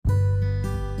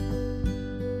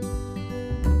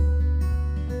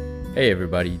Hey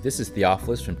everybody, this is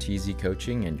Theophilus from TZ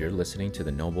Coaching, and you're listening to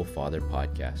the Noble Father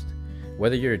Podcast.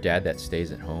 Whether you're a dad that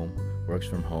stays at home, works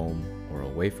from home, or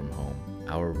away from home,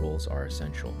 our roles are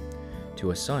essential.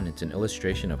 To a son, it's an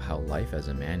illustration of how life as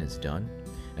a man is done,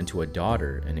 and to a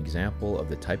daughter, an example of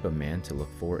the type of man to look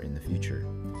for in the future.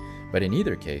 But in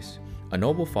either case, a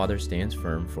noble father stands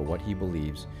firm for what he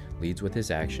believes, leads with his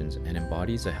actions, and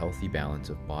embodies a healthy balance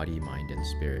of body, mind, and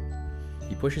spirit.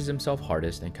 He pushes himself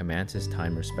hardest and commands his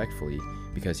time respectfully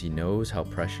because he knows how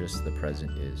precious the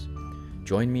present is.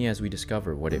 Join me as we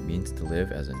discover what it means to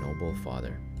live as a noble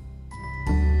father.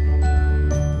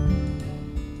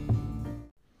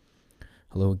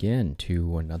 Hello again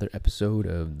to another episode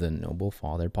of the Noble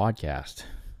Father Podcast.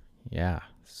 The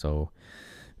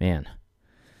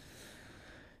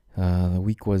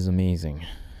week was amazing.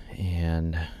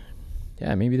 And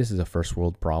maybe this is a first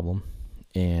world problem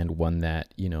and one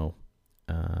that,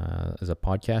 as a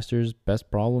podcaster's best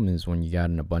problem is when you got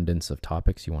an abundance of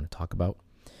topics you want to talk about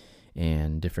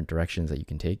and different directions that you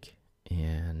can take,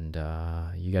 and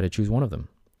you got to choose one of them.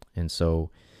 And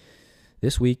so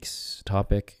this week's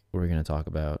topic we're going to talk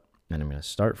about, and I'm going to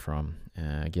start from,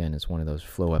 again, it's one of those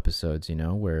flow episodes,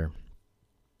 where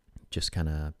just kind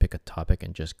of pick a topic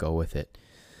and just go with it.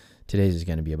 Today's is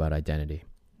going to be about identity,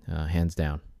 hands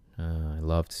down. I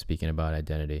loved speaking about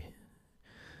identity.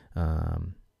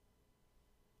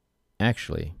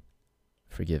 Actually,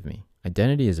 forgive me.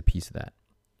 Identity is a piece of that.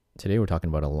 Today we're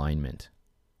talking about alignment.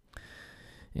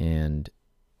 And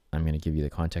I'm going to give you the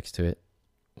context to it.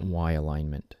 Why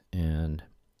alignment? And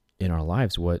in our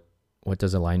lives, what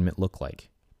does alignment look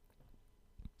like?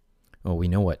 Well, we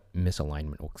know what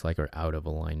misalignment looks like, or out of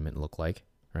alignment look like,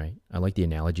 right? I like the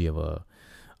analogy of a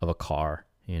car,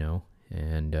 and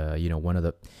one of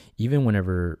the, even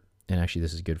whenever, and actually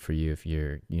this is good for you if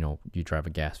you're, you drive a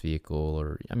gas vehicle,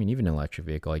 or even an electric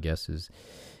vehicle, I guess, is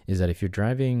that if you're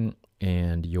driving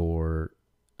and you're,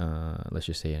 let's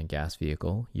just say in a gas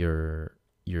vehicle, your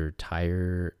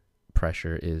tire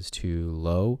pressure is too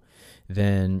low,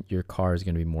 then your car is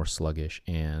going to be more sluggish,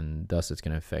 and thus it's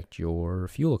going to affect your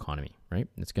fuel economy, right?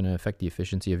 It's going to affect the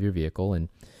efficiency of your vehicle.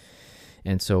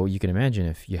 And so you can imagine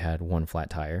if you had one flat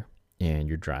tire and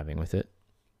you're driving with it,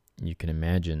 you can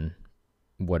imagine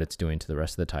what it's doing to the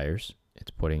rest of the tires.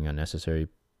 It's putting unnecessary,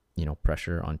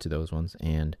 pressure onto those ones,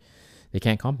 and they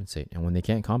can't compensate. And when they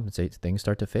can't compensate, things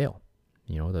start to fail.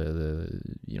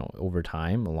 Over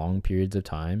time, long periods of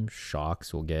time,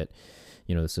 shocks will get,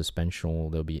 the suspension,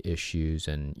 there'll be issues,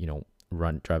 and,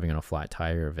 driving on a flat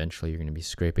tire, eventually you're going to be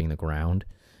scraping the ground,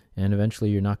 and eventually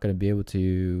you're not going to be able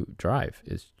to drive.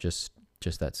 It's just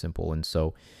that simple. And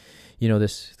so,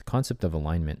 this concept of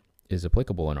alignment is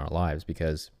applicable in our lives,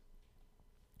 because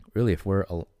really, if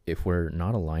we're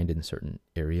not aligned in certain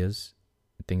areas,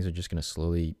 things are just going to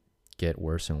slowly get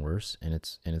worse and worse, and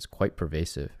it's quite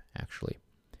pervasive, actually.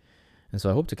 And so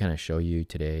I hope to kind of show you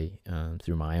today,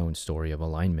 through my own story of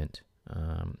alignment,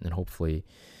 and hopefully,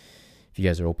 if you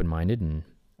guys are open-minded and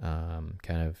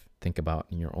kind of think about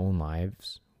in your own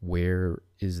lives, where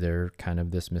is there kind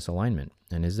of this misalignment,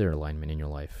 and is there alignment in your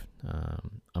life?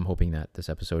 I'm hoping that this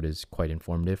episode is quite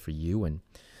informative for you, and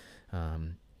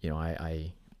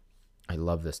I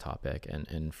love this topic,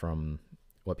 and from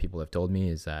what people have told me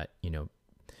is that,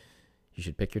 you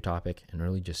should pick your topic and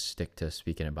really just stick to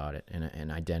speaking about it.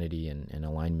 And identity and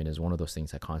alignment is one of those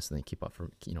things I constantly keep up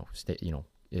for,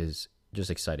 is just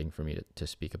exciting for me to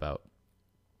speak about.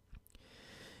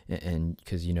 And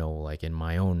because, like in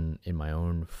my own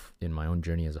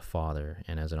journey as a father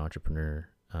and as an entrepreneur,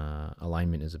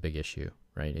 alignment is a big issue,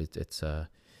 right?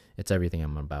 It's everything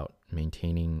I'm about.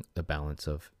 Maintaining the balance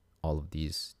of all of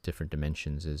these different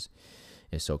dimensions is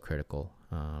so critical.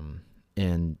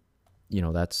 And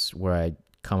that's where I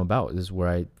come about. This is where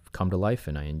I come to life,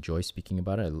 and I enjoy speaking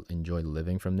about it. I enjoy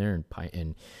living from there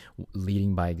and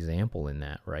leading by example in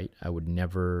that, right? I would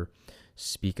never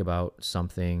speak about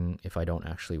something if I don't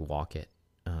actually walk it.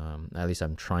 At least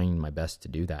I'm trying my best to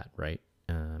do that, right?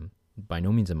 By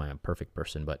no means am I a perfect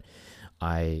person, but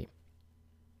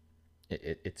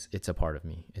it's a part of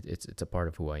me. It's a part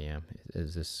of who I am.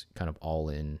 Is this kind of all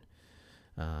in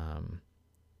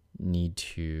need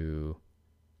to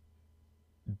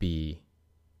be,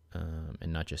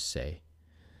 and not just say.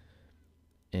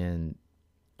 And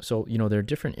so, there are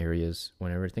different areas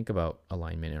whenever I think about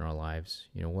alignment in our lives.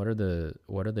 What are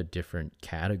the different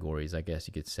categories, I guess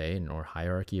you could say, or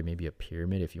hierarchy, or maybe a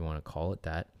pyramid, if you want to call it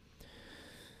that.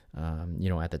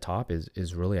 At the top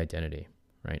is really identity,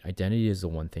 right? Identity is the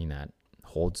one thing that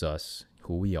holds us,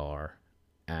 who we are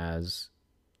as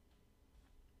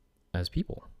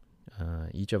people.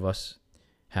 Each of us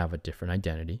have a different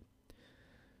identity.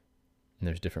 And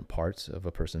there's different parts of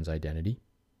a person's identity.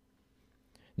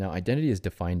 Now, identity is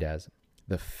defined as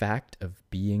the fact of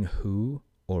being who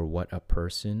or what a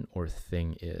person or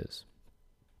thing is.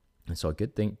 And so a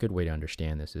good way to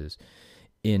understand this is,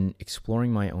 in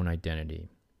exploring my own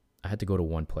identity, I had to go to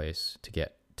one place to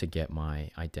get my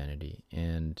identity.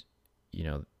 And,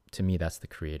 to me, that's the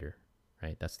Creator,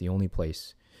 right? That's the only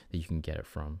place that you can get it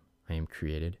from. I am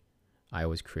created. I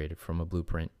was created from a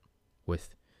blueprint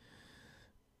with,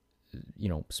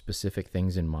 specific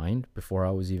things in mind before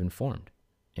I was even formed.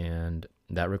 And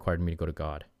that required me to go to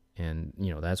God. And,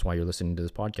 that's why you're listening to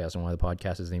this podcast and why the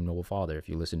podcast is named Noble Father. If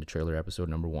you listen to trailer episode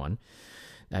number 1,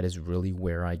 that is really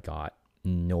where I got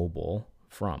noble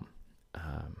from.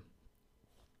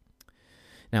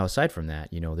 Now, aside from that,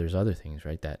 there's other things,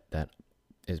 right? That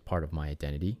is part of my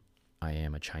identity. I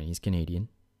am a Chinese Canadian.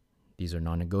 These are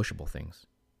non-negotiable things,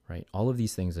 right? All of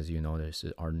these things, as you know,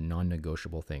 are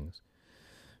non-negotiable things.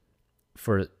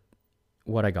 For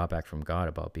what I got back from God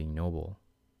about being noble,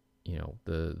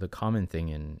 the common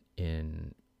thing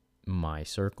in my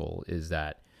circle is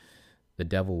that the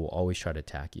devil will always try to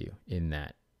attack you in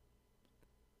that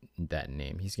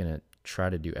name. He's going to try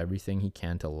to do everything he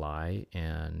can to lie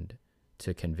and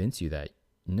to convince you that,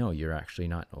 no, you're actually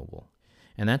not noble.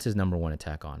 And that's his number one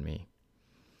attack on me.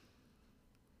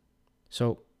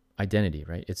 So identity,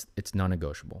 right? It's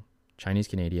non-negotiable. Chinese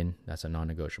Canadian, that's a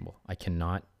non-negotiable. I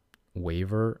cannot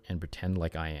waver and pretend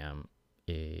like I am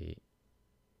a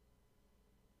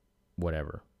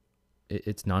whatever.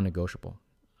 It's non-negotiable.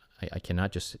 I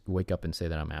cannot just wake up and say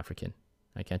that I'm African.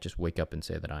 I can't just wake up and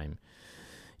say that I'm,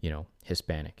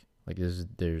 Hispanic. Like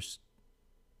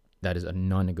that is a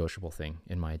non-negotiable thing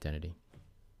in my identity.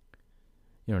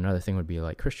 Another thing would be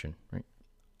like Christian, right?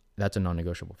 That's a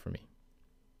non-negotiable for me.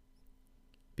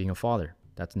 Being a father,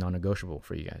 that's non-negotiable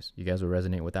for you guys. You guys will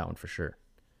resonate with that one for sure.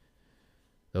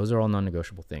 Those are all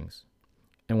non-negotiable things.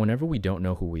 And whenever we don't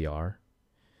know who we are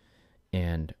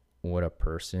and what a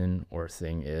person or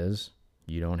thing is,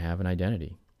 you don't have an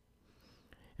identity.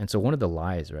 And so one of the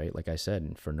lies, right, like I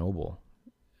said, for noble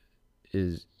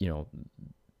is,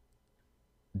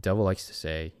 devil likes to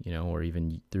say, or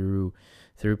even through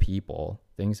people,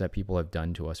 things that people have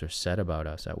done to us or said about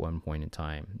us at one point in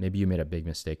time. Maybe you made a big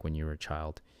mistake when you were a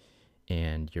child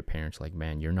and your parents like,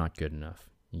 man, you're not good enough.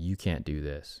 You can't do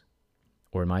this.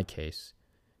 Or in my case,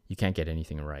 you can't get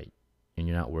anything right and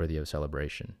you're not worthy of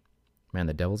celebration. Man,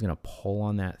 the devil's going to pull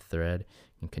on that thread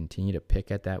and continue to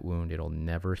pick at that wound. It'll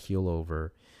never heal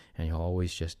over, and he'll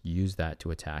always just use that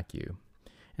to attack you.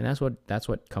 And that's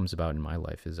what comes about in my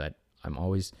life, is that I'm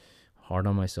always hard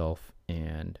on myself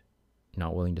and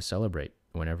not willing to celebrate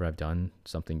whenever I've done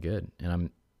something good. And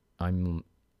I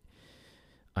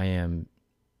am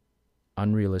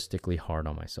unrealistically hard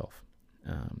on myself.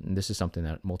 And this is something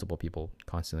that multiple people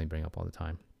constantly bring up all the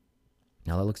time.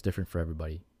 Now that looks different for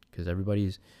everybody, because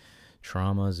everybody's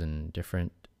traumas and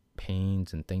different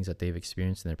pains and things that they've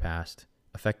experienced in their past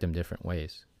affect them different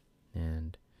ways.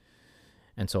 And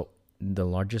so the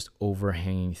largest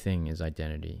overhanging thing is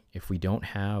identity. If we don't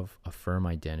have a firm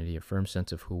identity, a firm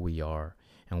sense of who we are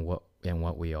and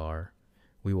what we are,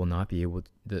 we will not be able to,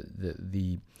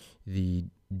 the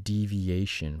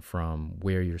deviation from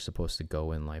where you're supposed to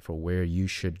go in life or where you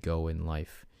should go in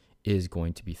life is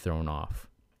going to be thrown off.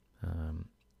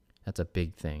 That's a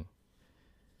big thing.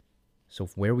 So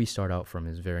where we start out from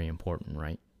is very important,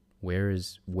 right? Where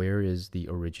is the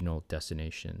original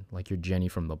destination? Like you're Jenny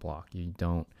from the block.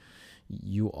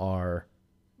 You are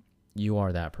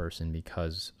that person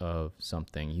because of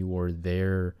something. You are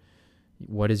there.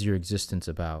 What is your existence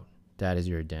about? That is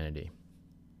your identity.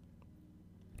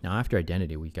 Now, after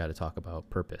identity, we got to talk about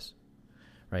purpose,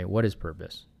 right? What is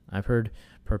purpose? I've heard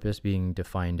purpose being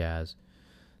defined as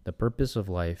the purpose of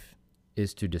life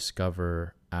is to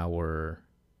discover our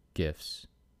gifts,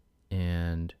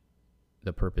 and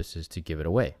the purpose is to give it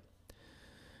away.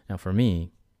 Now, for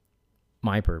me,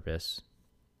 my purpose,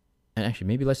 and actually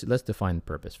maybe let's define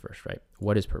purpose first, right?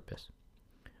 What is purpose?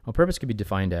 Well, purpose could be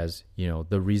defined as,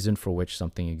 the reason for which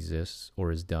something exists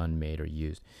or is done, made, or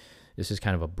used. This is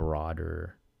kind of a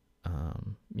broader,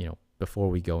 before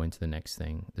we go into the next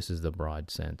thing, this is the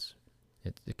broad sense.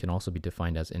 It can also be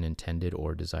defined as an intended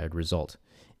or desired result,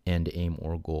 end, aim,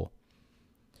 or goal.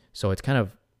 So it's kind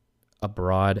of a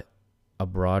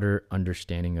broader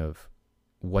understanding of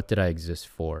what did I exist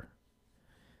for.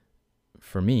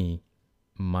 For me,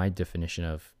 my definition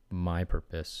of my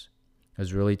purpose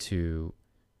is really to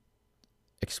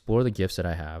explore the gifts that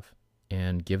I have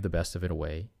and give the best of it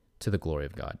away to the glory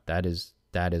of God. That is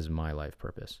my life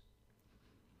purpose.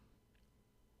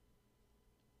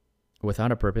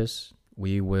 Without a purpose,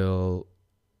 we will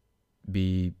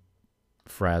be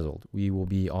frazzled. We will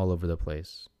be all over the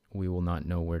place. We will not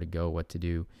know where to go, what to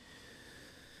do.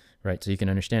 Right? So you can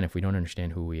understand, if we don't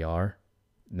understand who we are,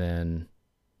 then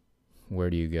where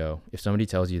do you go? If somebody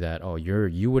tells you that, oh,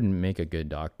 you wouldn't make a good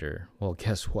doctor, well,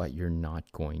 guess what? You're not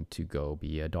going to go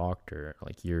be a doctor.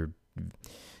 Like,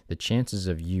 the chances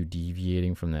of you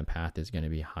deviating from that path is going to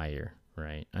be higher,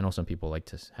 right? I know some people like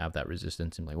to have that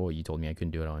resistance and like, well, you told me I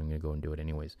couldn't do it, I'm going to go and do it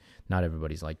anyways. Not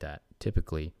everybody's like that.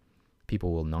 Typically,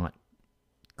 people will not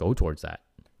go towards that,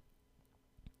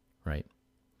 right?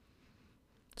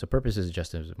 So purpose is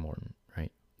just as important,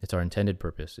 right? It's our intended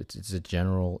purpose. It's a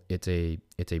general, it's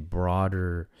a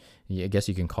broader, I guess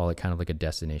you can call it kind of like a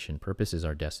destination. Purpose is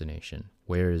our destination.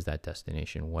 Where is that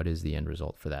destination? What is the end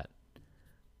result for that?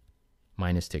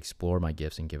 Mine is to explore my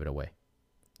gifts and give it away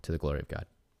to the glory of God.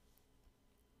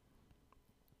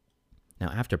 Now,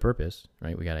 after purpose,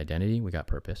 right, we got identity, we got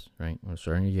purpose, right? We're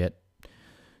starting to get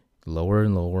lower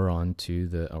and lower onto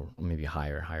the, or maybe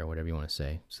higher, whatever you want to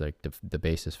say. So like the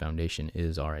basis foundation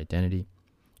is our identity.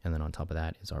 And then on top of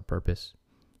that is our purpose.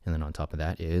 And then on top of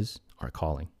that is our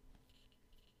calling.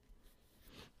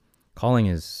 Calling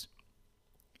is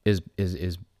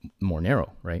more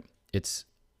narrow, right? It's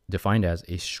defined as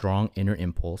a strong inner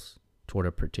impulse toward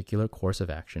a particular course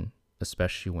of action,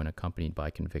 especially when accompanied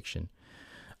by conviction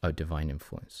of divine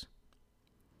influence.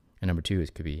 And number two,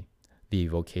 it could be the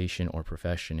vocation or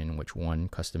profession in which one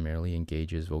customarily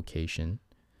engages vocation,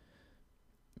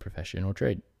 profession, or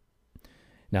trade.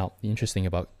 Now, the interesting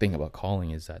thing about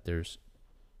calling is that there's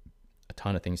a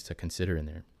ton of things to consider in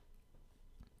there.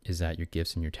 Is that your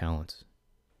gifts and your talents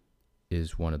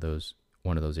is one of those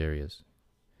areas.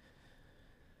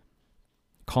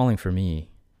 Calling for me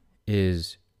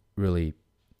is really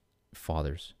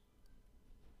fathers.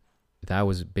 That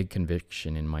was a big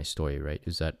conviction in my story, right?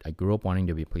 Is that I grew up wanting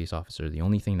to be a police officer. The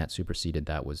only thing that superseded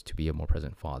that was to be a more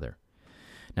present father.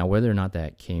 Now, whether or not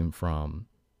that came from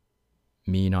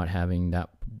me not having that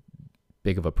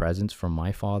big of a presence from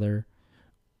my father,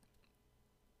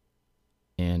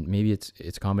 and maybe it's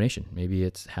a combination. Maybe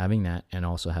it's having that and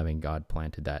also having God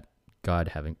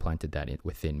having planted that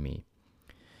within me.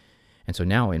 And so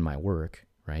now in my work,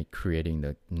 right, creating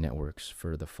the networks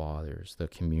for the fathers, the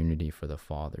community for the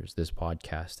fathers, this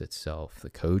podcast itself, the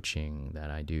coaching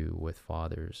that I do with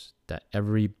fathers, that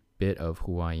every bit of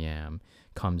who I am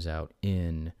comes out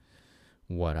in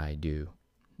what I do.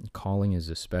 Calling is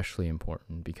especially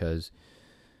important because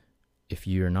if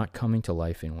you're not coming to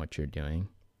life in what you're doing,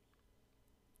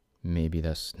 maybe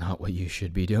that's not what you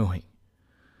should be doing.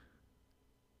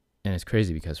 And it's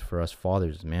crazy because for us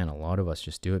fathers, man, a lot of us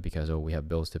just do it because, oh, we have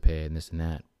bills to pay and this and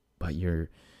that. But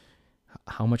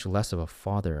how much less of a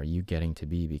father are you getting to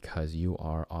be because you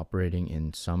are operating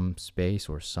in some space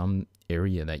or some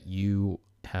area that you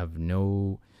have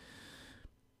no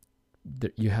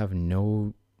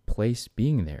place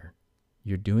being there.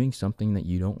 You're doing something that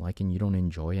you don't like and you don't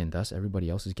enjoy, and thus everybody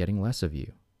else is getting less of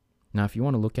you. Now, if you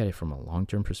want to look at it from a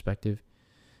long-term perspective,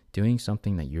 doing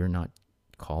something that you're not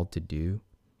called to do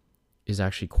is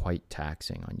actually quite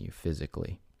taxing on you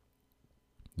physically.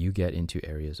 You get into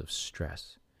areas of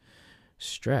stress.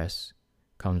 Stress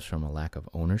comes from a lack of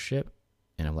ownership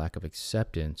and a lack of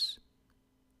acceptance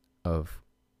of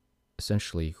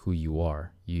essentially who you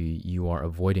are. You are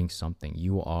avoiding something.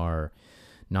 You are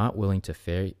not willing to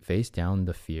face down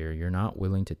the fear. You're not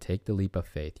willing to take the leap of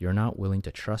faith. You're not willing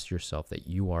to trust yourself that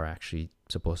you are actually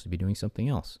supposed to be doing something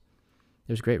else.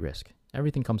 There's great risk.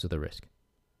 Everything comes with a risk.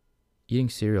 Eating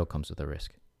cereal comes with a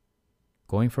risk.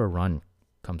 Going for a run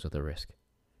comes with a risk.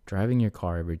 Driving your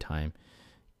car every time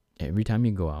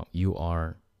you go out, you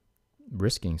are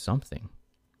risking something.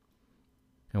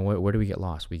 And where do we get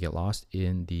lost? We get lost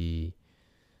in the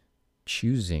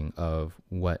choosing of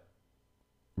what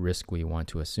risk we want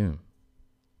to assume.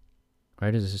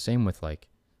 Right? It's the same with like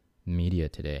media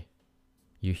today.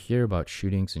 You hear about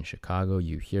shootings in Chicago,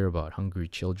 you hear about hungry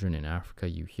children in Africa,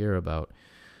 you hear about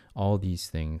all these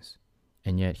things,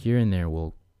 and yet here and there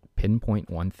we'll pinpoint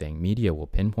one thing. Media will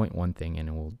pinpoint one thing and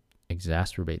it will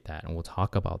exacerbate that, and we'll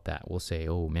talk about that. We'll say,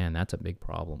 oh man, that's a big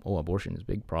problem. Oh, abortion is a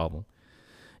big problem.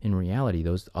 In reality,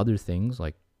 those other things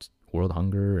like world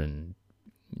hunger and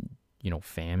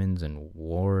famines and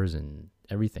wars and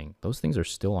everything, those things are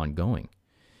still ongoing.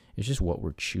 It's just what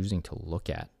we're choosing to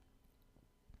look at.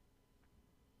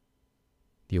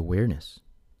 The awareness.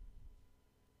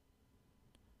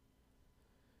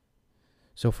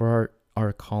 So for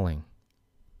our calling,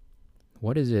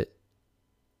 what is it?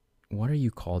 What are you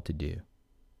called to do?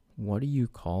 Who are you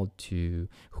called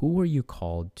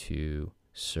to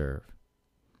serve?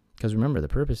 Because remember, the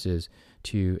purpose is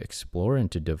to explore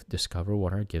and to discover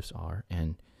what our gifts are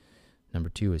and Number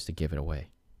 2 is to give it away,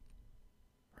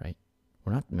 right?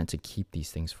 We're not meant to keep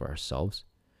these things for ourselves.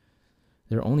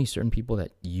 There are only certain people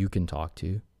that you can talk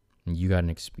to, and you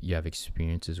have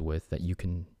experiences with that you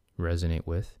can resonate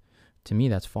with. To me,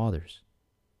 that's fathers,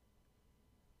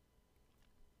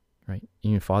 right?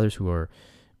 Even fathers who are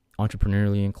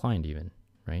entrepreneurially inclined, even,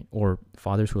 right? Or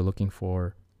fathers who are looking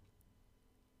for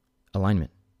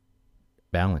alignment,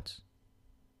 balance,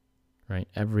 right?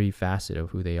 Every facet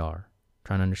of who they are,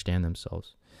 trying to understand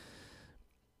themselves.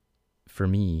 For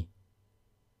me,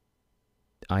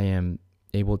 I am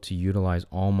able to utilize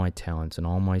all my talents and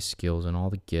all my skills and all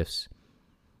the gifts.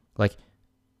 Like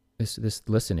this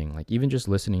listening, like even just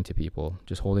listening to people,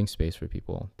 just holding space for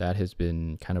people, that has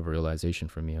been kind of a realization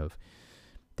for me of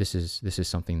this is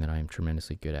something that I am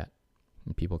tremendously good at.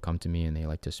 And people come to me and they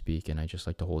like to speak, and I just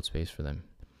like to hold space for them.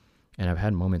 And I've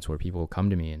had moments where people come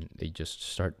to me and they just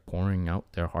start pouring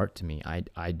out their heart to me. I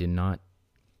didn't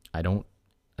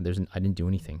do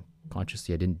anything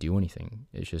consciously. I didn't do anything.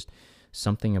 It's just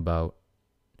something about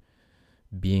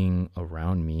being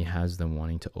around me has them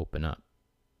wanting to open up.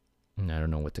 And I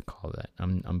don't know what to call that.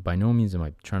 I'm by no means am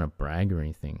I trying to brag or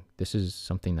anything. This is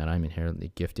something that I'm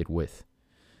inherently gifted with.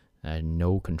 I had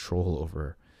no control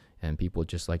over, and people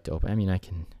just like to open. I mean, I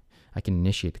can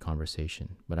initiate the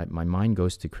conversation, but my mind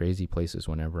goes to crazy places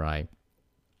whenever I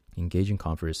engage in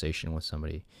conversation with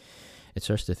somebody. It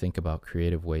starts to think about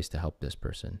creative ways to help this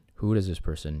person. Who does this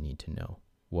person need to know?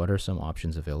 What are some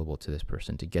options available to this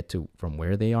person to get to from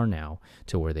where they are now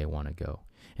to where they want to go?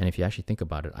 And if you actually think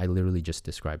about it, I literally just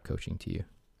described coaching to you.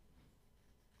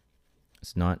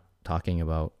 It's not talking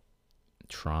about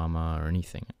trauma or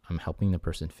anything. I'm helping the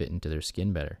person fit into their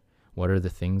skin better. What are the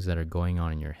things that are going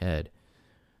on in your head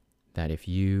that if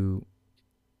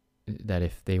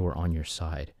they were on your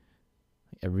side,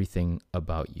 everything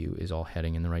about you is all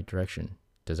heading in the right direction?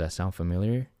 Does that sound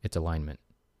familiar? It's alignment,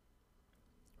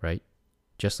 right?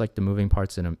 Just like the moving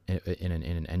parts in an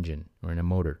engine or in a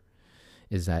motor,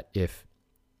 is that if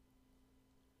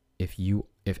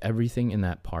everything in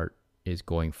that part is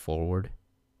going forward,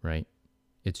 right?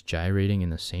 It's gyrating in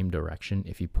the same direction.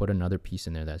 If you put another piece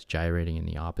in there that's gyrating in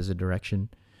the opposite direction,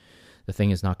 the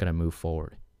thing is not going to move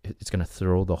forward. It's going to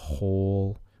throw the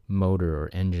whole motor or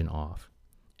engine off.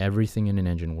 Everything in an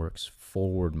engine works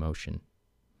forward motion,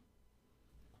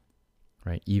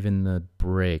 right? Even the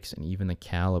brakes and even the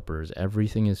calipers,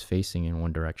 everything is facing in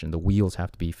one direction. The wheels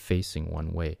have to be facing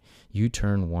one way. You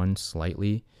turn one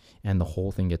slightly and the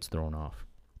whole thing gets thrown off.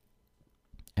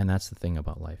 And that's the thing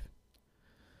about life.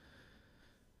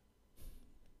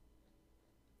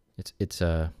 It's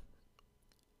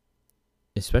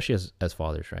especially as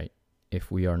fathers, right? If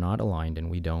we are not aligned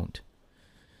and we don't,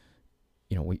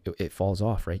 it falls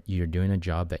off, right? You're doing a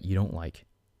job that you don't like,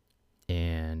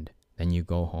 and then you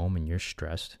go home and you're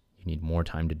stressed. You need more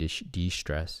time to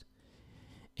de-stress,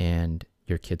 and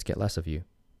your kids get less of you.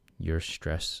 Your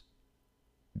stress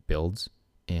builds,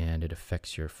 and it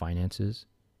affects your finances.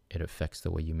 It affects the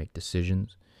way you make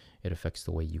decisions. It affects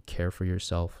the way you care for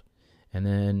yourself. And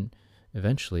then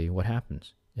eventually what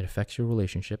happens? It affects your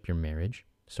relationship. Your marriage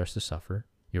starts to suffer.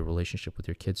 Your relationship with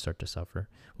your kids start to suffer.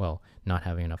 Well, not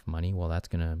having enough money, well, that's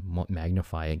going to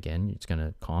magnify again. It's going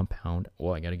to compound.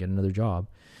 Well, I got to get another job.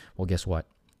 Well, guess what?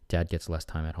 Dad gets less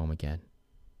time at home again.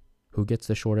 Who gets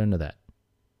the short end of that?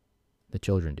 The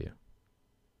children do.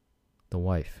 The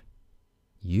wife.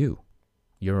 You.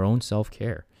 Your own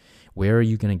self-care. Where are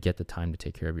you going to get the time to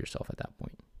take care of yourself at that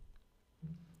point?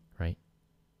 Right?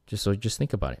 Just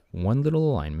think about it. One little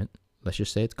alignment, let's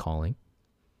just say it's calling,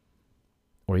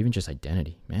 or even just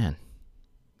identity. Man,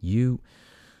 you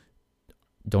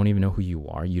don't even know who you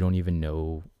are. You don't even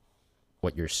know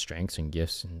what your strengths and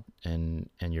gifts and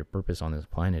your purpose on this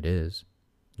planet is.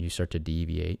 You start to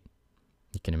deviate.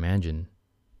 You can imagine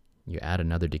you add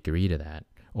another degree to that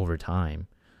over time.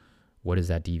 What does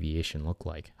that deviation look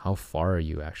like? How far are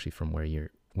you actually from where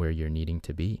you're needing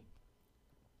to be?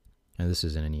 And this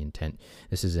isn't any intent.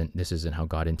 This isn't how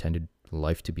God intended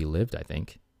life to be lived, I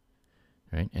think.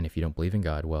 Right? And if you don't believe in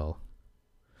God, well,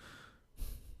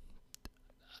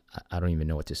 I don't even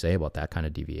know what to say about that kind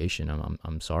of deviation.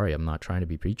 I'm sorry. I'm not trying to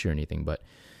be preachy or anything, but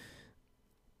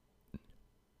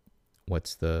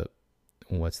what's the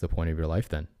point of your life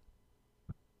then?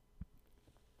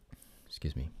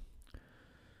 Excuse me.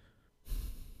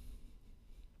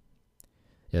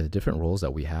 Yeah, the different roles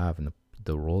that we have and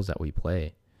the roles that we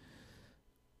play,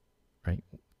 right?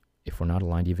 If we're not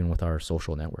aligned even with our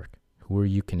social network, who are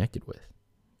you connected with?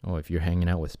 Oh, if you're hanging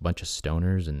out with a bunch of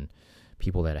stoners and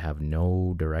people that have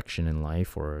no direction in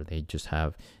life, or they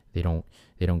don't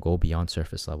go beyond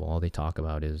surface level. All they talk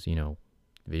about is,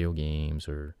 video games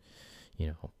or,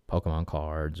 Pokemon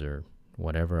cards or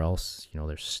whatever else.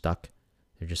 They're stuck.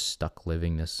 They're just stuck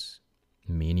living this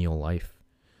menial life.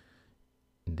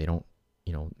 They don't,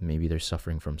 maybe they're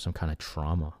suffering from some kind of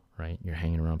trauma, right? You're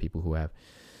hanging around people who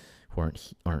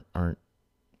aren't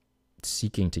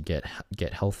seeking to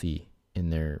get healthy in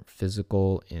their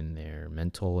physical, in their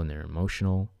mental, in their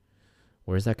emotional.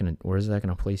 Where is that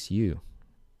gonna place you?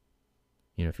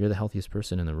 If you're the healthiest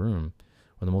person in the room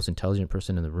or the most intelligent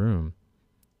person in the room,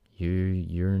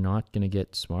 you're not gonna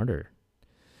get smarter.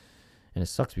 And it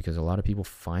sucks because a lot of people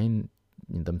find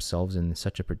themselves in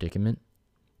such a predicament.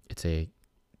 It's a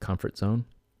comfort zone.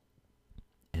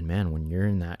 And man, when you're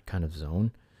in that kind of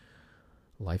zone,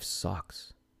 life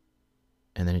sucks.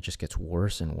 And then it just gets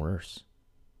worse and worse.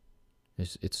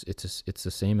 It's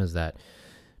the same as that,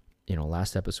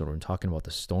 last episode we were talking about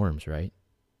the storms, right?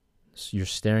 So you're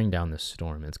staring down this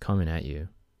storm. It's coming at you.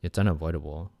 It's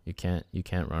unavoidable. You can't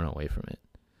run away from it.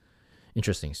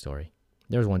 Interesting story.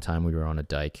 There was one time we were on a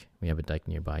dike. We have a dike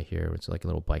nearby here. It's like a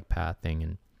little bike path thing,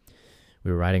 and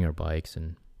we were riding our bikes,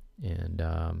 and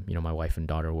my wife and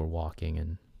daughter were walking,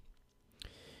 and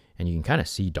you can kind of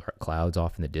see dark clouds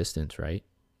off in the distance, right?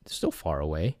 It's still far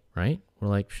away, right? We're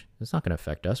like, it's not going to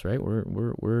affect us, right?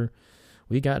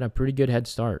 We got a pretty good head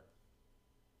start,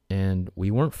 and we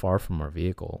weren't far from our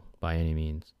vehicle by any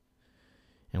means,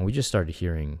 and we just started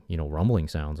hearing, rumbling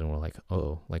sounds, and we're like,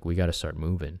 oh, like we got to start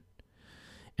moving.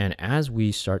 And as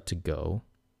we start to go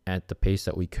at the pace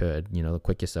that we could, the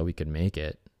quickest that we could make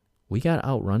it, we got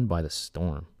outrun by the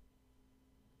storm.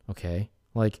 Okay?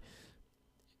 Like,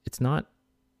 it's not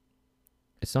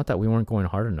that we weren't going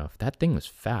hard enough. That thing was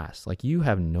fast. Like, you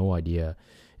have no idea.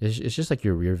 It's just like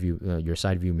your rear view, your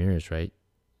side view mirrors, right?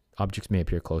 Objects may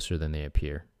appear closer than they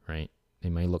appear, right? They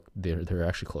might look, they're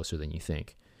actually closer than you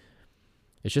think.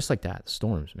 It's just like that.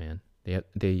 Storms, man.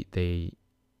 They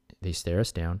stare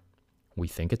us down. We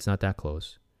think it's not that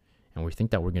close, and we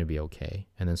think that we're going to be okay,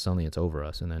 and then suddenly it's over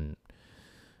us, and then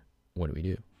what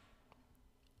do?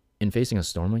 In facing a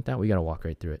storm like that, we got to walk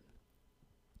right through it.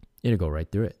 It'll go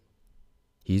right through it.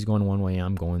 He's going one way,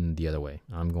 I'm going the other way.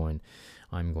 I'm going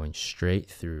straight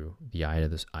through the eye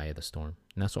of the storm,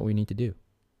 and that's what we need to do.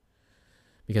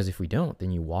 Because if we don't,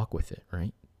 then you walk with it,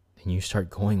 right? And you start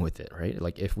going with it, right?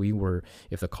 Like if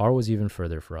the car was even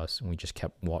further for us and we just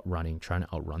kept running, trying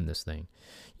to outrun this thing,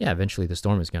 yeah, eventually the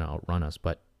storm is going to outrun us.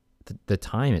 But the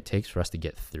time it takes for us to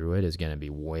get through it is going to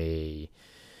be way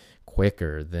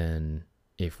quicker than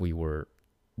if we were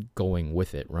going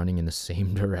with it, running in the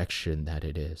same direction that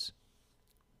it is.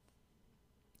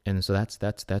 And so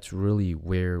that's really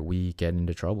where we get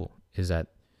into trouble, is that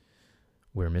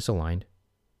we're misaligned,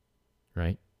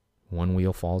 right? One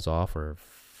wheel falls off or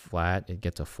flat, it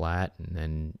gets a flat, and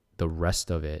then the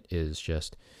rest of it is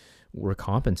just, we're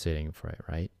compensating for it,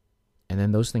 right? And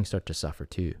then those things start to suffer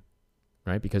too,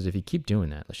 right? Because if you keep doing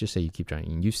that, let's just say you keep trying,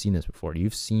 and you've seen this before,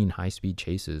 you've seen high-speed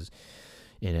chases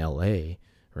in LA,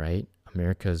 right?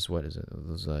 America's, what is it,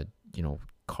 those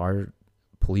car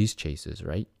police chases,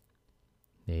 right?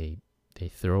 They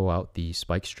throw out the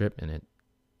spike strip, and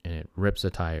it rips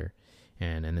a tire,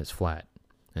 and it's flat.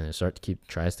 And it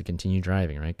tries to continue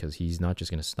driving, right? Because he's not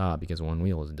just going to stop because one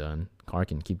wheel is done. Car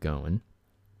can keep going.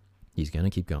 He's going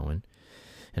to keep going.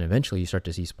 And eventually you start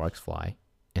to see sparks fly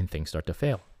and things start to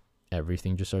fail.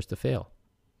 Everything just starts to fail.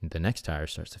 The next tire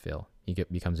starts to fail. He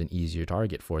becomes an easier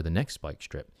target for the next spike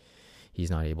strip. He's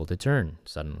not able to turn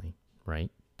suddenly,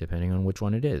 right? Depending on which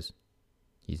one it is.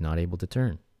 He's not able to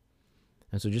turn.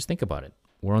 And so just think about it.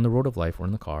 We're on the road of life. We're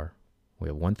in the car. We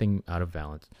have one thing out of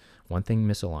balance, one thing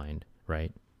misaligned,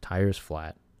 right? Tires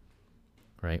flat,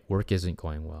 right? Work isn't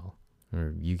going well,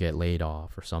 or you get laid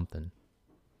off or something.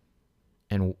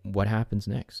 And what happens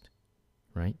next,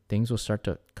 right? Things will start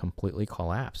to completely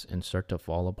collapse and start to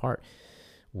fall apart.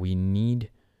 We need,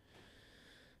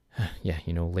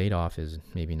 laid off is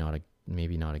maybe not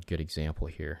a good example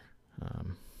here.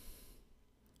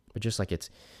 But just like it's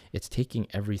taking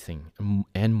everything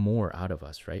and more out of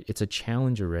us, right? It's a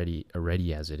challenge already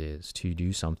as it is to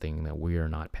do something that we are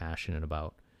not passionate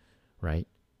about, right?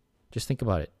 Just think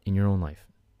about it in your own life.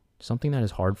 Something that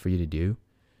is hard for you to do,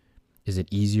 is it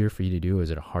easier for you to do, or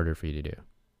is it harder for you to do?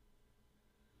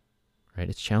 Right?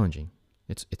 It's challenging.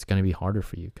 It's going to be harder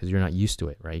for you because you're not used to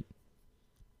it, right?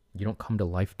 You don't come to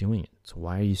life doing it. So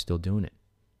why are you still doing it?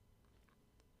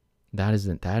 That is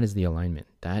the alignment.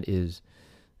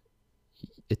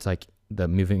 It's like the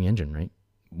moving engine, right?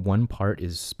 One part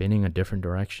is spinning a different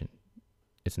direction.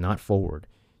 It's not forward.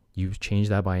 You've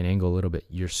changed that by an angle a little bit.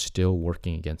 You're still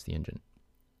working against the engine.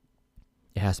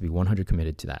 It has to be 100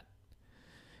 committed to that.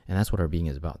 And that's what our being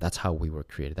is about. That's how we were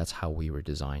created. That's how we were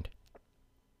designed.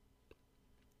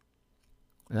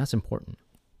 And that's important.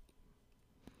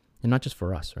 And not just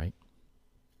for us, right?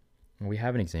 We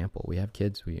have an example. We have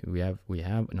kids. We have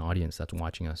an audience that's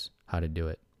watching us how to do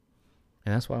it.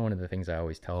 And that's why one of the things I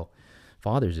always tell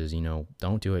fathers is,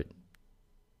 don't do it,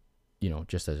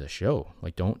 just as a show.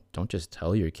 Like, don't just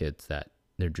tell your kids that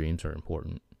their dreams are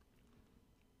important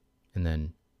and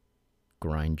then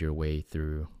grind your way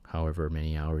through however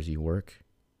many hours you work.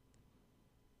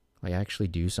 Like, actually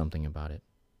do something about it.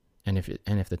 And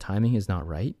if the timing is not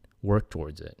right, work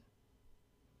towards it.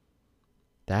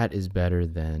 That is better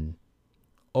than,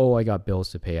 oh, I got bills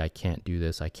to pay, I can't do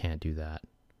this, I can't do that.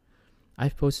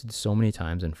 I've posted so many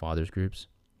times in fathers groups,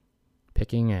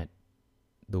 picking at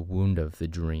the wound of the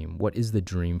dream. What is the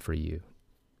dream for you?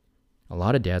 A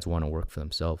lot of dads want to work for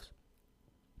themselves.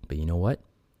 But you know what?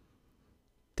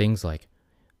 Things like,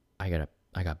 I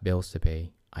got bills to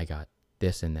pay, I got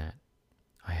this and that,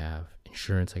 I have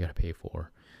insurance I got to pay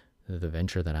for, the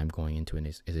venture that I'm going into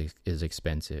is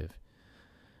expensive.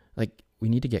 Like, we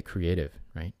need to get creative,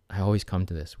 right? I always come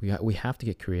to this. We have to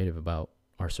get creative about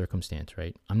our circumstance,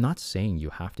 right? I'm not saying you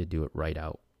have to do it right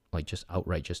out, like just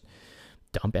outright, just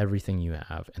dump everything you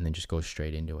have and then just go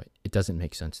straight into it. It doesn't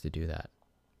make sense to do that.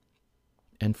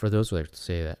 And for those who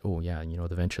say that, oh yeah,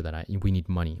 the venture that we need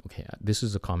money. Okay, this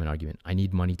is a common argument. I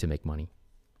need money to make money.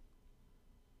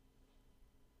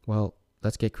 Well,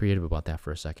 let's get creative about that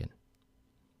for a second.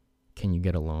 Can you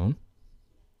get a loan?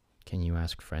 Can you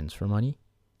ask friends for money?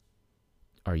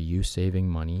 Are you saving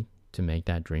money to make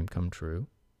that dream come true?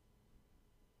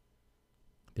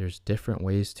 There's different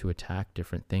ways to attack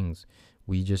different things.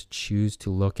 We just choose to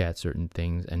look at certain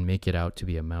things and make it out to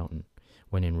be a mountain,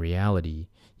 when in reality,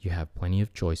 you have plenty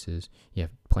of choices, you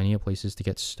have plenty of places to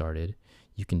get started,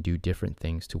 you can do different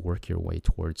things to work your way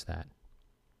towards that.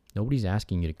 Nobody's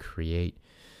asking you to create.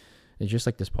 It's just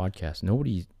like this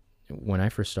podcast. When I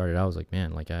first started, I was like,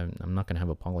 man, like I'm not going to have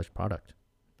a polished product.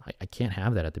 I can't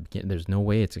have that at the beginning. There's no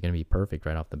way it's going to be perfect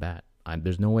right off the bat.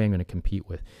 There's no way I'm going to compete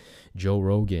with Joe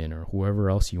Rogan or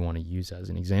whoever else you want to use as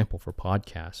an example for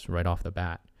podcasts right off the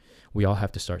bat. We all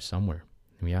have to start somewhere.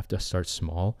 And we have to start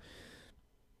small.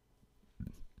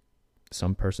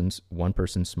 One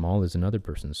person's small is another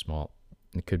person's small.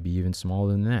 It could be even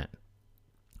smaller than that.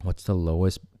 What's the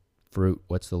lowest fruit?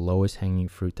 What's the lowest hanging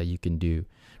fruit that you can do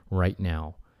right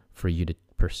now for you to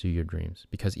pursue your dreams?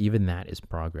 Because even that is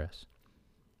progress.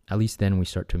 At least then we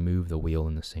start to move the wheel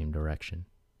in the same direction,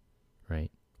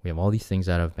 right? We have all these things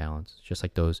out of balance, just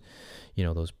like those,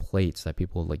 those plates that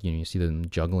people like, you see them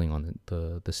juggling on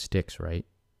the sticks, right?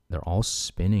 They're all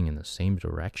spinning in the same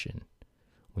direction.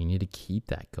 We need to keep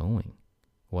that going.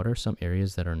 What are some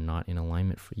areas that are not in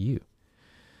alignment for you?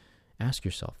 Ask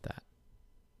yourself that.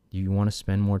 You want to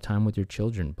spend more time with your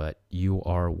children, but you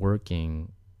are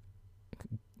working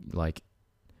like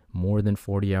more than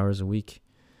 40 hours a week.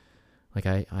 Like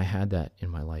I had that in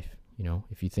my life,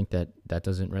 if you think that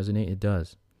doesn't resonate, it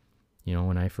does.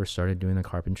 When I first started doing the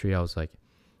carpentry,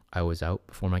 I was out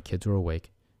before my kids were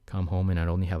awake, come home, and I'd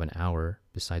only have an hour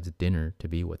besides dinner to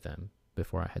be with them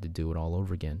before I had to do it all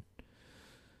over again.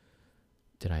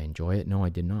 Did I enjoy it? No, I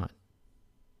did not.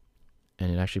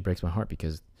 And it actually breaks my heart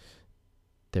because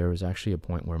there was actually a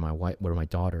point where my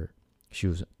daughter, she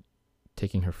was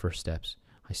taking her first steps.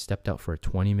 I stepped out for a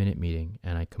 20-minute meeting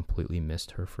and I completely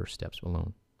missed her first steps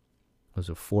alone. Those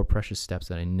were 4 precious steps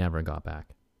that I never got back.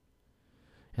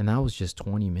 And that was just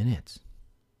 20 minutes.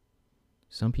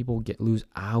 Some people lose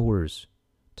hours,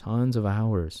 tons of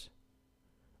hours,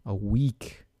 a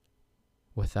week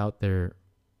without being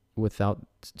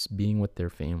with their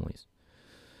families.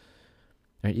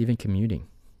 Right? Even commuting.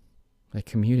 Like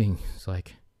commuting is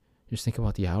like, just think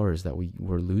about the hours that we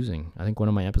were losing. I think one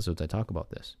of my episodes I talk about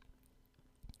this.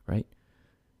 Right?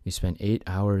 You spend 8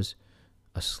 hours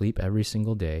asleep every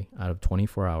single day out of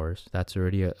 24 hours. That's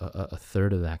already a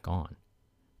third of that gone.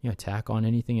 Tack on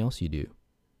anything else you do.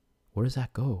 Where does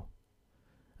that go?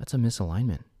 That's a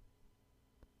misalignment.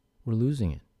 We're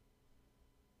losing it.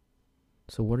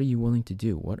 So what are you willing to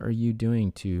do? What are you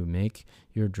doing to make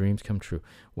your dreams come true?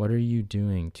 What are you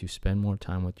doing to spend more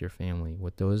time with your family,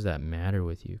 with those that matter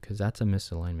with you? Because that's a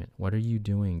misalignment. What are you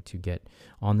doing to get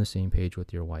on the same page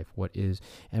with your wife?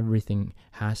 Everything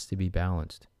has to be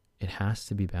balanced. It has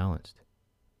to be balanced.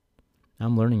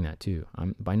 I'm learning that too.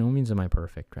 By no means am I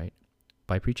perfect, right?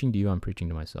 By preaching to you, I'm preaching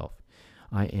to myself.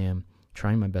 I am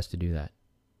trying my best to do that.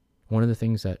 One of the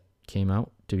things that came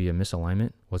out to be a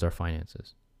misalignment was our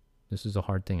finances. This is a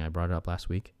hard thing. I brought it up last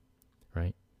week,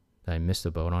 right? That I missed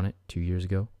the boat on it 2 years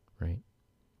ago, right?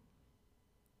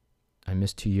 I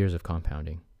missed 2 years of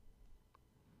compounding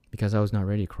because I was not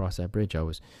ready to cross that bridge. I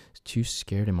was too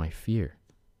scared in my fear.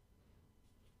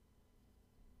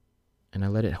 and I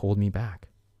let it hold me back.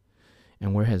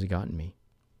 And where has it gotten me?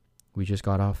 We just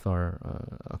got off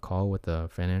a call with a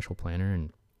financial planner,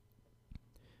 and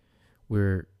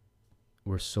we're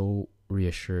so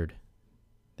reassured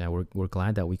that we're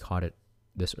glad that we caught it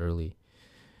this early.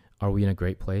 Are we in a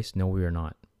great place? No, we are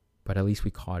not. But at least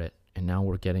we caught it, and now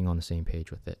we're getting on the same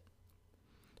page with it.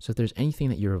 So if there's anything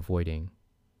that you're avoiding,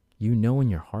 you know in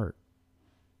your heart,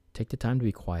 take the time to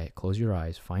be quiet, close your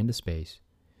eyes, find a space,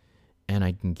 and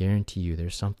I can guarantee you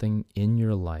there's something in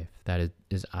your life that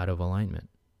is out of alignment.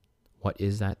 What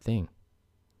is that thing?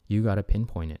 You got to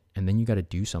pinpoint it, and then you got to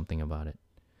do something about it.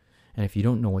 And if you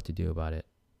don't know what to do about it,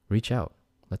 reach out.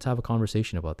 Let's have a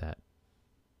conversation about that.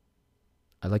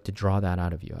 I'd like to draw that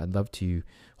out of you. I'd love to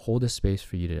hold a space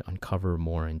for you to uncover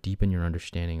more and deepen your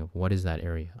understanding of what is that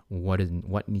area,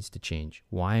 what needs to change,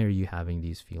 why are you having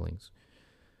these feelings.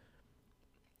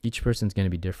 Each person's going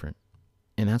to be different,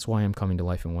 and that's why I'm coming to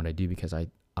life in what I do, because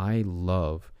I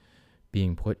love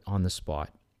being put on the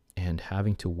spot and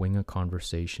having to wing a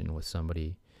conversation with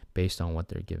somebody based on what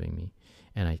they're giving me.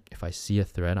 And if I see a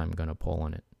thread, I'm going to pull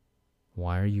on it.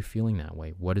 Why are you feeling that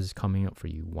way? What is coming up for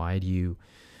you? Why do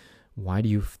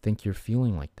you think you're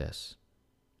feeling like this?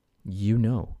 You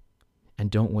know,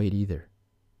 and don't wait either.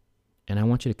 And I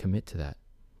want you to commit to that.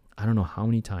 I don't know how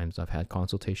many times I've had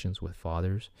consultations with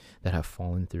fathers that have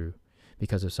fallen through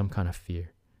because of some kind of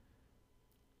fear.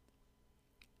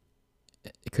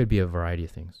 It could be a variety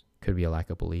of things. It could be a lack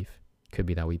of belief. It could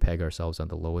be that we peg ourselves on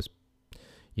the lowest,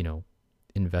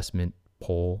 investment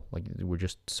pole. Like we're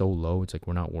just so low. It's like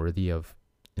we're not worthy of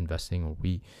investing, or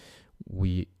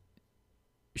we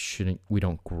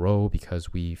don't grow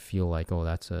because we feel like, oh,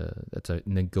 that's a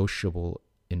negotiable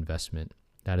investment.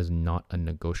 That is not a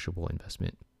negotiable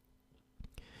investment.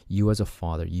 You as a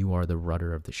father, you are the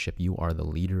rudder of the ship. You are the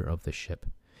leader of the ship.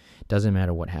 It doesn't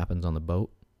matter what happens on the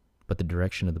boat, but the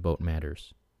direction of the boat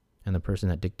matters. And the person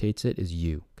that dictates it is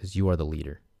you, because you are the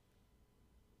leader.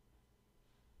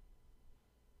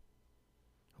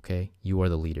 Okay? You are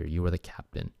the leader. You are the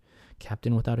captain.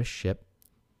 Captain without a ship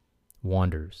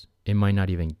wanders. It might not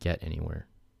even get anywhere.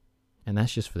 And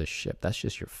that's just for the ship. That's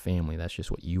just your family. That's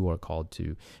just what you are called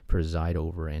to preside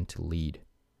over and to lead.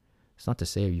 It's not to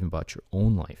say even about your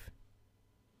own life.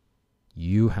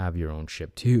 You have your own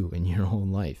ship too in your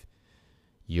own life.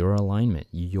 Your alignment,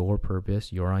 your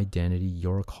purpose, your identity,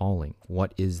 your calling.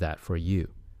 What is that for you?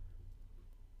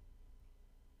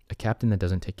 A captain that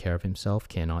doesn't take care of himself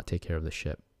cannot take care of the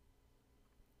ship.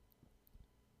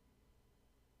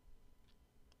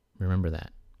 Remember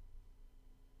that.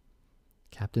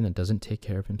 Captain that doesn't take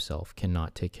care of himself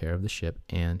cannot take care of the ship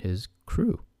and his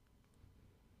crew.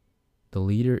 The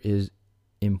leader is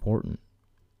important.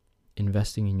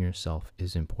 Investing in yourself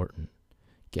is important.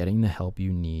 Getting the help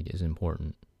you need is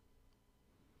important.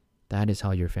 That is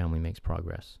how your family makes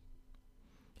progress.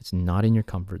 It's not in your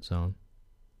comfort zone.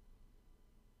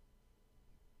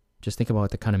 Just think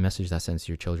about the kind of message that sends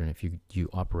to your children if you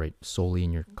operate solely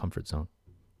in your comfort zone.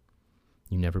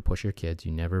 You never push your kids.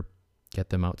 You never get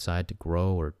them outside to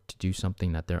grow or to do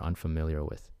something that they're unfamiliar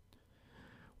with.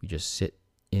 We just sit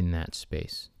in that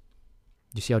space.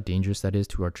 Do you see how dangerous that is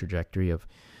to our trajectory of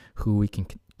who we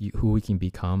can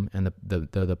become and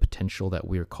the potential that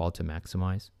we are called to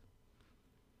maximize?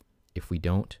 If we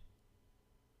don't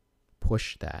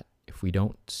push that, if we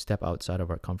don't step outside of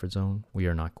our comfort zone, we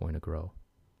are not going to grow.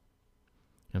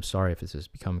 I'm sorry if this has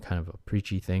become kind of a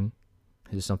preachy thing.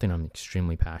 This is something I'm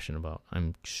extremely passionate about.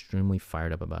 I'm extremely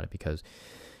fired up about it because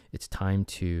it's time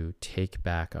to take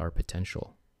back our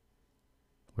potential.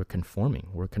 We're conforming.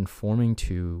 We're conforming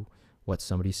to what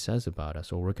somebody says about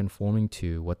us, or we're conforming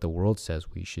to what the world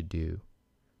says we should do.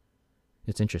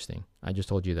 It's interesting. I just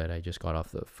told you that I just got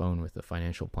off the phone with a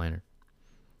financial planner.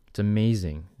 It's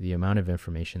amazing the amount of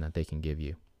information that they can give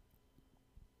you.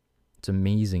 It's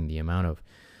amazing the amount of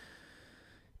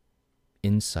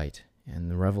insight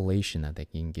and the revelation that they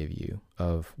can give you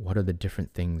of what are the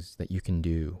different things that you can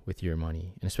do with your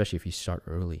money, and especially if you start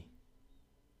early,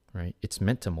 right? It's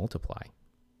meant to multiply.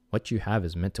 What you have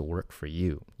is meant to work for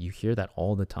you. You hear that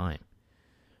all the time.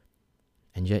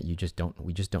 And yet we just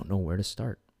don't know where to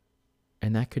start.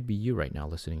 And that could be you right now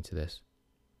listening to this.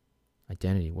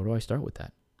 Identity, where do I start with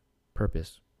that?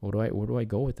 Purpose, where do I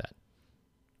go with that?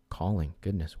 Calling,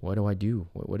 goodness, what do I do?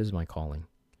 What is my calling?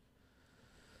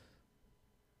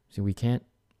 See, we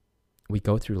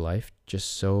go through life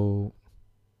just so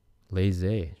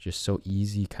laissez, just so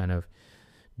easy, kind of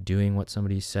doing what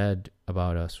somebody said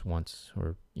about us once,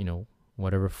 or,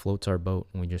 whatever floats our boat,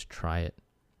 and we just try it.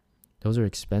 Those are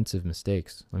expensive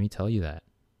mistakes. Let me tell you that.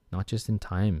 Not just in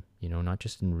time, not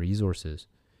just in resources.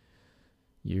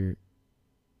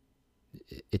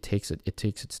 it takes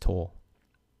its toll,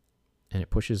 and it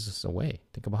pushes us away.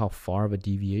 Think about how far of a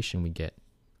deviation we get,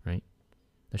 right?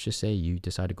 Let's just say you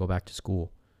decide to go back to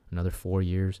school, another 4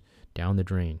 years down the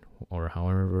drain, or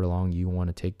however long you want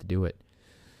to take to do it.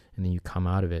 And then you come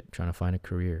out of it trying to find a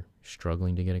career,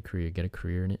 struggling to get a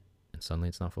career in it, and suddenly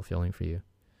it's not fulfilling for you.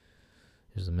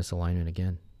 There's a misalignment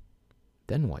again.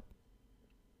 Then what?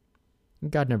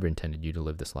 God never intended you to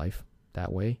live this life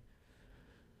that way.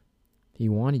 He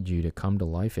wanted you to come to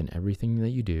life in everything that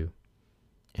you do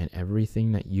and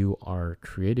everything that you are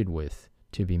created with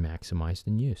to be maximized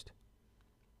and used.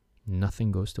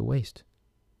 Nothing goes to waste.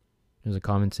 There's a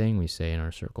common saying we say in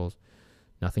our circles: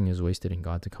 nothing is wasted in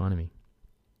God's economy.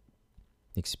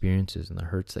 The experiences and the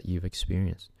hurts that you've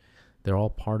experienced, they're all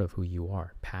part of who you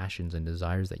are, passions and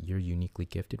desires that you're uniquely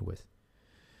gifted with.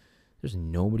 There's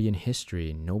nobody in history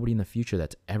and nobody in the future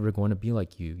that's ever going to be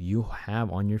like you. You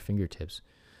have on your fingertips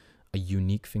a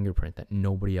unique fingerprint that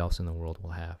nobody else in the world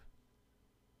will have.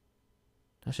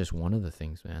 That's just one of the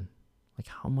things, man. Like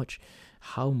how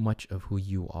much of who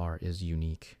you are is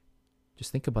unique.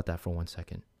 Just think about that for 1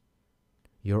 second.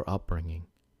 Your upbringing,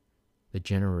 the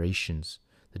generations,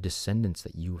 the descendants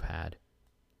that you've had,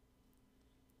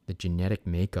 the genetic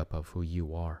makeup of who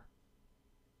you are,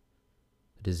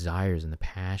 the desires and the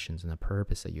passions and the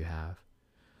purpose that you have.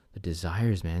 The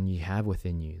desires, man, you have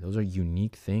within you, those are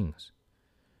unique things.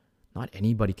 Not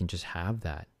anybody can just have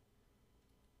that.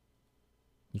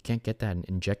 You can't get that and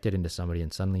inject it into somebody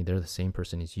and suddenly they're the same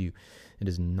person as you. It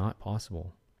is not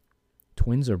possible.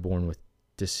 Twins are born with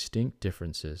distinct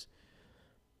differences.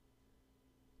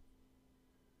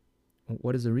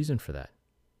 What is the reason for that?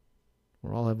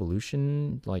 We're all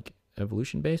evolution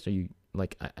based? Are you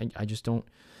like, I just don't,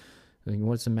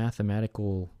 what's the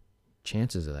mathematical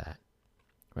chances of that?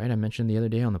 Right? I mentioned the other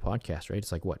day on the podcast, right?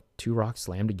 It's like what? 2 rocks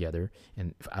slammed together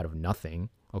and out of nothing,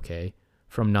 okay?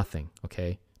 From nothing,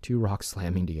 okay? 2 rocks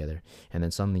slamming together. And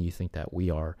then suddenly you think that we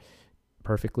are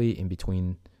perfectly in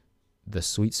between the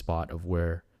sweet spot of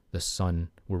where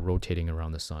we're rotating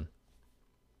around the sun.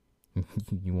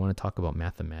 You want to talk about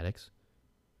mathematics?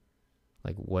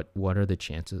 Like what are the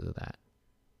chances of that?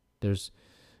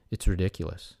 It's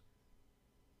ridiculous.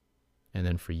 And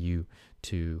then for you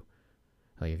to,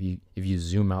 like, if you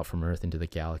zoom out from Earth into the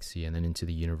galaxy and then into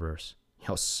the universe,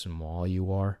 how small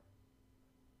you are.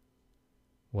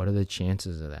 What are the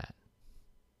chances of that?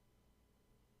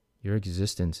 Your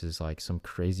existence is like some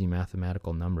crazy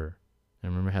mathematical number. I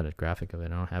remember I had a graphic of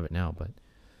it. I don't have it now, but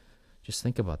just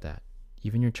think about that.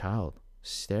 Even your child,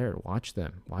 watch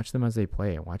them as they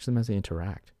play, watch them as they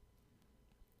interact.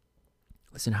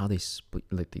 Listen how they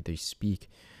speak,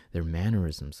 their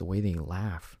mannerisms, the way they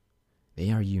laugh.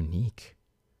 They are unique.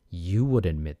 You would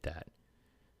admit that.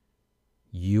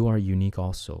 You are unique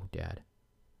also, Dad.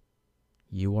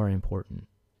 You are important.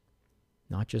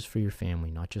 Not just for your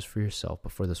family, not just for yourself,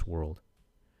 but for this world.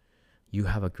 You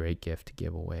have a great gift to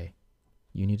give away.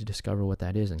 You need to discover what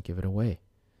that is and give it away.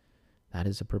 That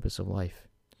is the purpose of life.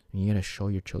 And you got to show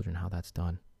your children how that's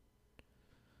done.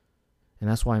 And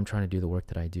that's why I'm trying to do the work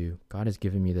that I do. God has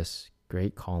given me this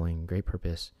great calling, great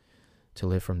purpose to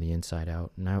live from the inside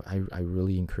out. And I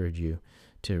really encourage you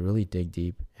to really dig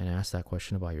deep and ask that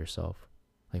question about yourself.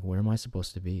 Like, where am I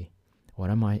supposed to be? What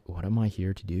am I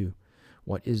here to do?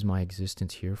 What is my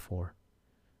existence here for?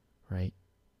 Right?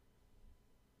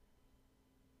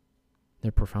 There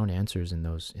are profound answers in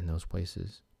those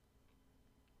places.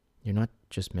 You're not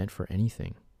just meant for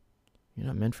anything. You're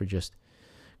not meant for just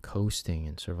coasting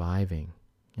and surviving.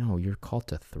 No, you're called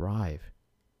to thrive.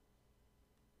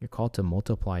 You're called to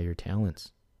multiply your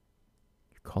talents.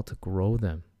 You're called to grow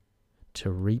them,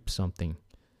 to reap something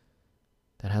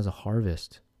that has a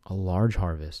harvest, a large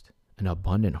harvest, an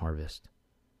abundant harvest.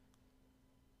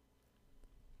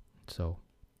 So,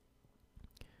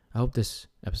 I hope this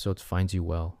episode finds you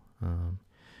well.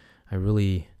 I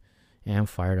really am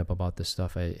fired up about this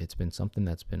stuff. It's been something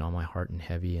that's been on my heart and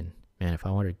heavy. And man, if I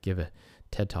wanted to give a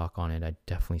TED Talk on it, I'd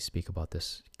definitely speak about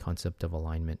this concept of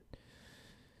alignment.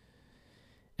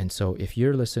 And so if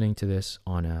you're listening to this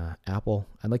on Apple,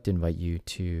 I'd like to invite you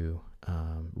to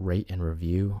rate and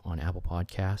review on Apple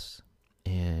Podcasts.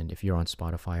 And if you're on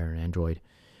Spotify or Android,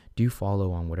 do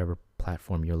follow on whatever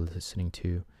platform you're listening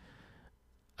to.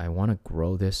 I want to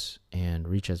grow this and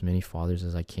reach as many fathers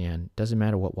as I can. Doesn't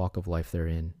matter what walk of life they're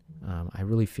in. I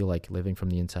really feel like living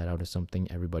from the inside out is something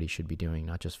everybody should be doing,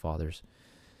 not just fathers.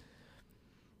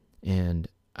 And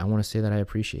I want to say that I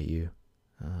appreciate you.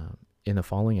 In the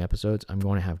following episodes, I'm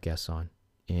going to have guests on.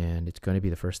 And it's going to be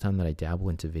the first time that I dabble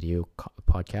into video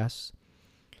podcasts.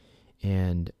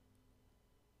 And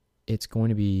it's going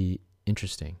to be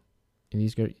interesting.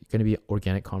 these are going to be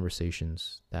organic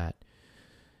conversations that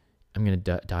I'm going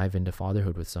to dive into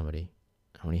fatherhood with somebody.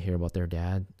 I want to hear about their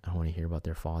dad. I want to hear about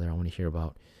their father. I want to hear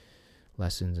about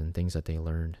lessons and things that they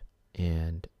learned.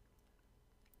 And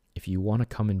if you want to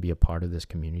come and be a part of this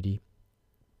community,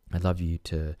 I'd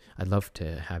love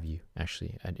to have you.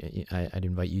 Actually, I'd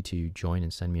invite you to join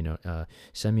and send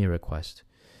me a request,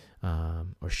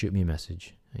 or shoot me a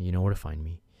message. You know where to find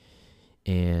me,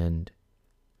 and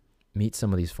meet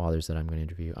some of these fathers that I'm going to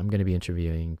interview. I'm going to be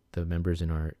interviewing the members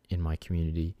in my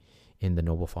community, in the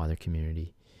Noble Father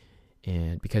community,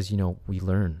 and because we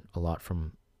learn a lot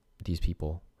from these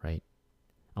people, right?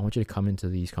 I want you to come into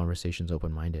these conversations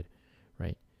open-minded,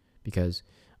 right? Because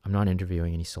I'm not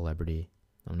interviewing any celebrity.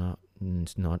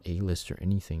 It's not A-list or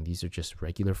anything. These are just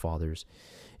regular fathers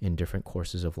in different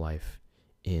courses of life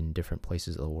in different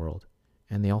places of the world.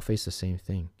 And they all face the same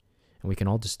thing. And we can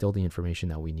all distill the information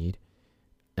that we need.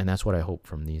 And that's what I hope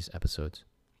from these episodes.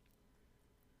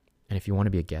 And if you want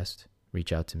to be a guest,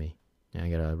 reach out to me. I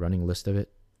got a running list of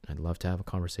it. I'd love to have a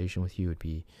conversation with you. It'd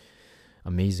be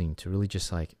amazing to really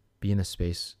just be in a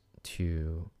space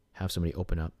to have somebody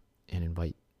open up and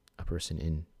invite a person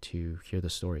in to hear the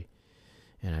story.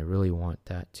 And I really want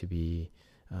that to be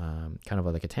kind of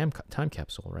like a time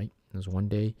capsule, right? There's one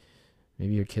day,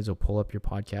 maybe your kids will pull up your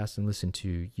podcast and listen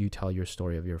to you tell your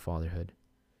story of your fatherhood,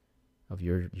 of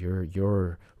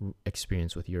your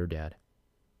experience with your dad,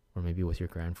 or maybe with your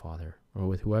grandfather, or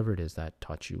with whoever it is that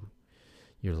taught you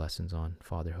your lessons on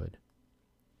fatherhood.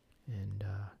 And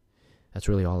that's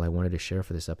really all I wanted to share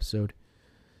for this episode.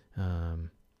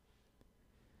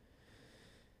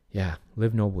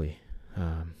 Live nobly.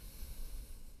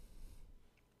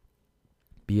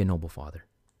 Be a noble father.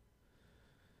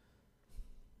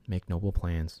 Make noble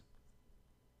plans.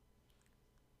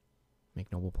 And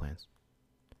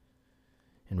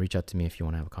reach out to me if you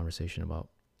want to have a conversation about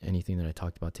anything that I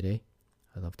talked about today.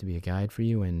 I'd love to be a guide for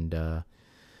you, and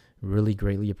really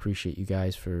greatly appreciate you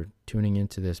guys for tuning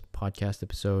into this podcast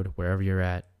episode. Wherever you're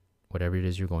at, whatever it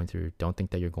is you're going through, don't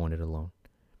think that you're going it alone.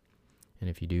 And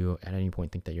if you do at any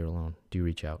point think that you're alone, do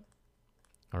reach out.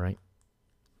 All right?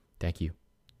 Thank you.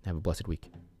 Have a blessed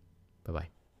week. Bye-bye.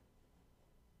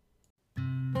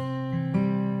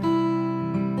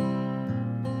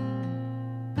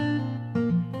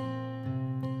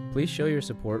 Please show your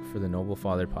support for the Noble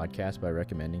Father podcast by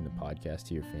recommending the podcast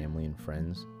to your family and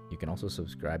friends. You can also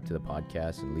subscribe to the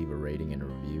podcast and leave a rating and a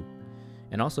review.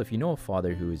 And also, if you know a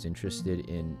father who is interested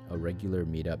in a regular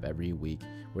meetup every week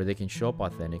where they can show up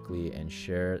authentically and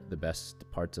share the best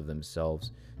parts of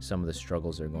themselves, some of the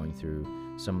struggles they're going through,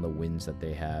 some of the wins that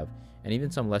they have, and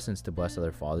even some lessons to bless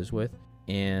other fathers with,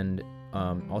 and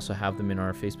also have them in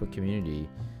our Facebook community,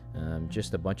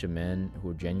 just a bunch of men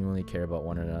who genuinely care about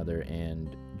one another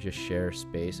and just share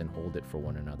space and hold it for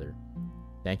one another.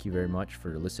 Thank you very much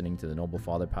for listening to the Noble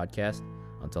Father podcast.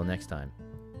 Until next time,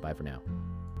 bye for now.